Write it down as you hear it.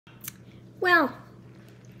Well,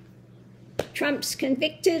 Trump's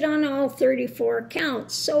convicted on all 34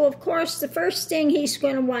 counts. So, of course, the first thing he's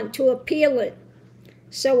going to want to appeal it.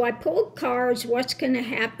 So I pulled cards, what's going to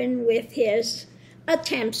happen with his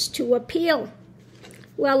attempts to appeal.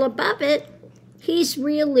 Well, above it, he's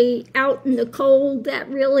really out in the cold. That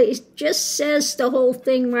really just says the whole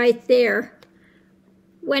thing right there.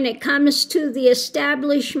 When it comes to the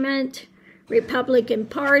establishment, Republican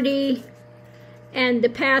Party, and the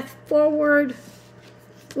path forward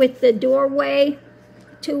with the doorway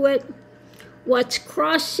to it, what's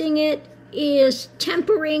crossing it is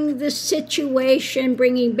tempering the situation,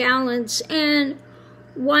 bringing balance, and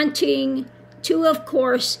wanting to, of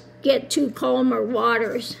course, get to calmer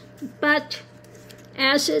waters. But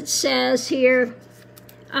as it says here,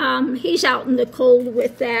 he's out in the cold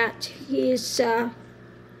with that. He's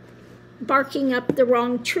barking up the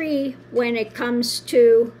wrong tree when it comes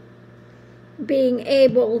to being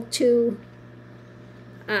able to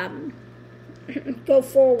go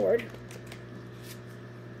forward.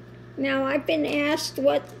 Now, I've been asked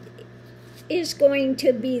what is going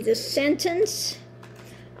to be the sentence.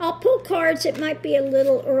 I'll pull cards. It might be a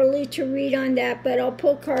little early to read on that, but I'll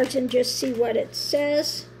pull cards and just see what it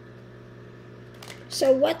says.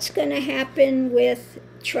 So what's going to happen with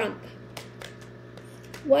Trump?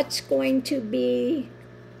 What's going to be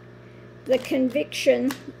the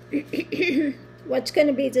conviction? What's going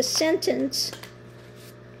to be the sentence?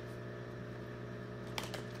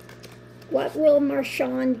 What will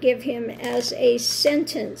Marchand give him as a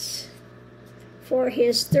sentence for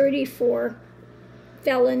his 34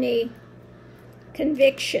 felony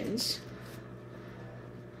convictions?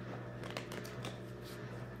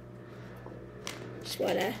 Just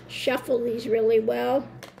want to shuffle these really well.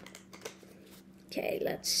 Okay,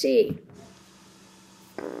 let's see.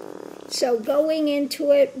 So going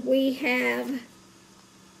into it, we have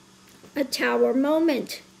a tower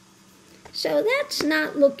moment. So that's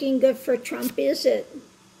not looking good for Trump, is it?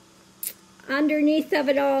 Underneath of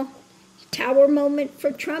it all, tower moment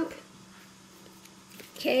for Trump.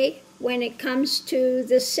 Okay, when it comes to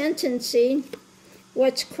the sentencing,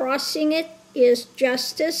 what's crossing it is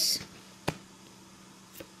justice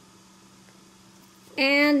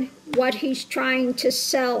and what he's trying to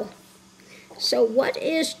sell. So what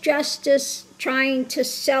is justice trying to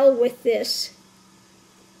sell with this?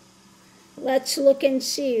 Let's look and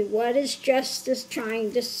see. What is justice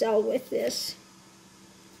trying to sell with this?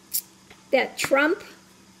 That Trump,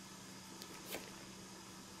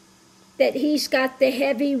 that he's got the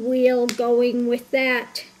heavy wheel going with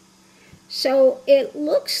that. So it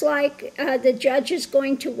looks like the judge is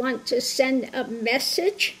going to want to send a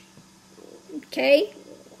message. Okay?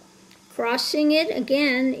 Crossing it,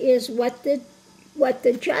 again, is what the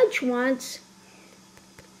judge wants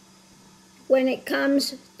when it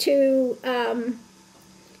comes to,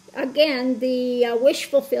 again, the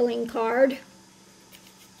wish-fulfilling card.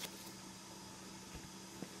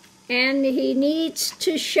 And he needs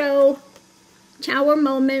to show tower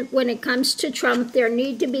moment when it comes to Trump. There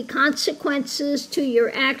need to be consequences to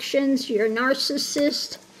your actions, you're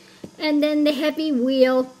narcissist. And then the heavy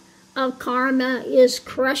wheel of karma is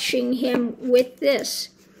crushing him with this.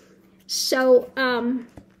 So,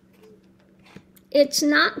 it's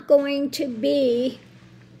not going to be,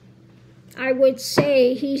 I would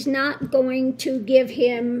say, he's not going to give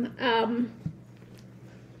him,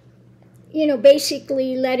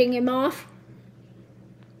 basically letting him off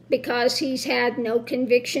because he's had no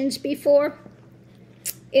convictions before.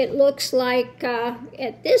 It looks like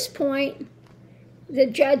at this point, the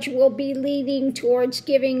judge will be leaning towards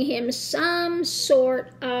giving him some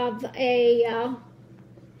sort of a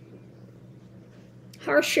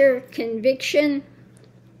harsher conviction,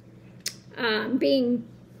 being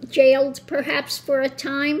jailed perhaps for a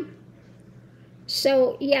time.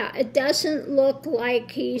 So yeah, it doesn't look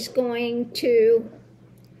like he's going to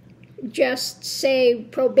just say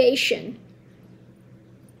probation.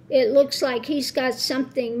 It looks like he's got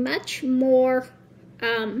something much more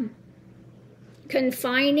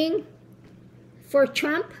confining for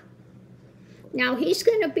Trump. Now he's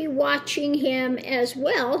going to be watching him as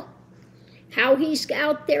well, how he's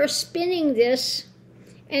out there spinning this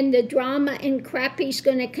and the drama and crap he's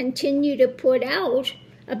going to continue to put out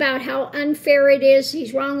about how unfair it is,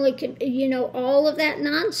 he's wrongly, all of that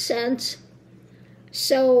nonsense.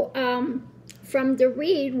 So from the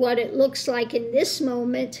read, what it looks like in this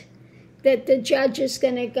moment, that the judge is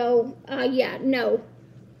going to go, yeah, no.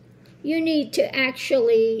 You need to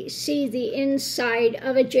actually see the inside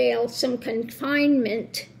of a jail, some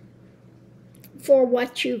confinement for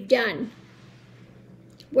what you've done.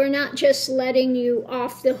 We're not just letting you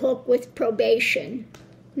off the hook with probation.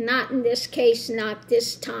 Not in this case, not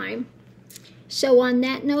this time. So on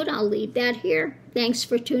that note, I'll leave that here. Thanks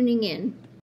for tuning in.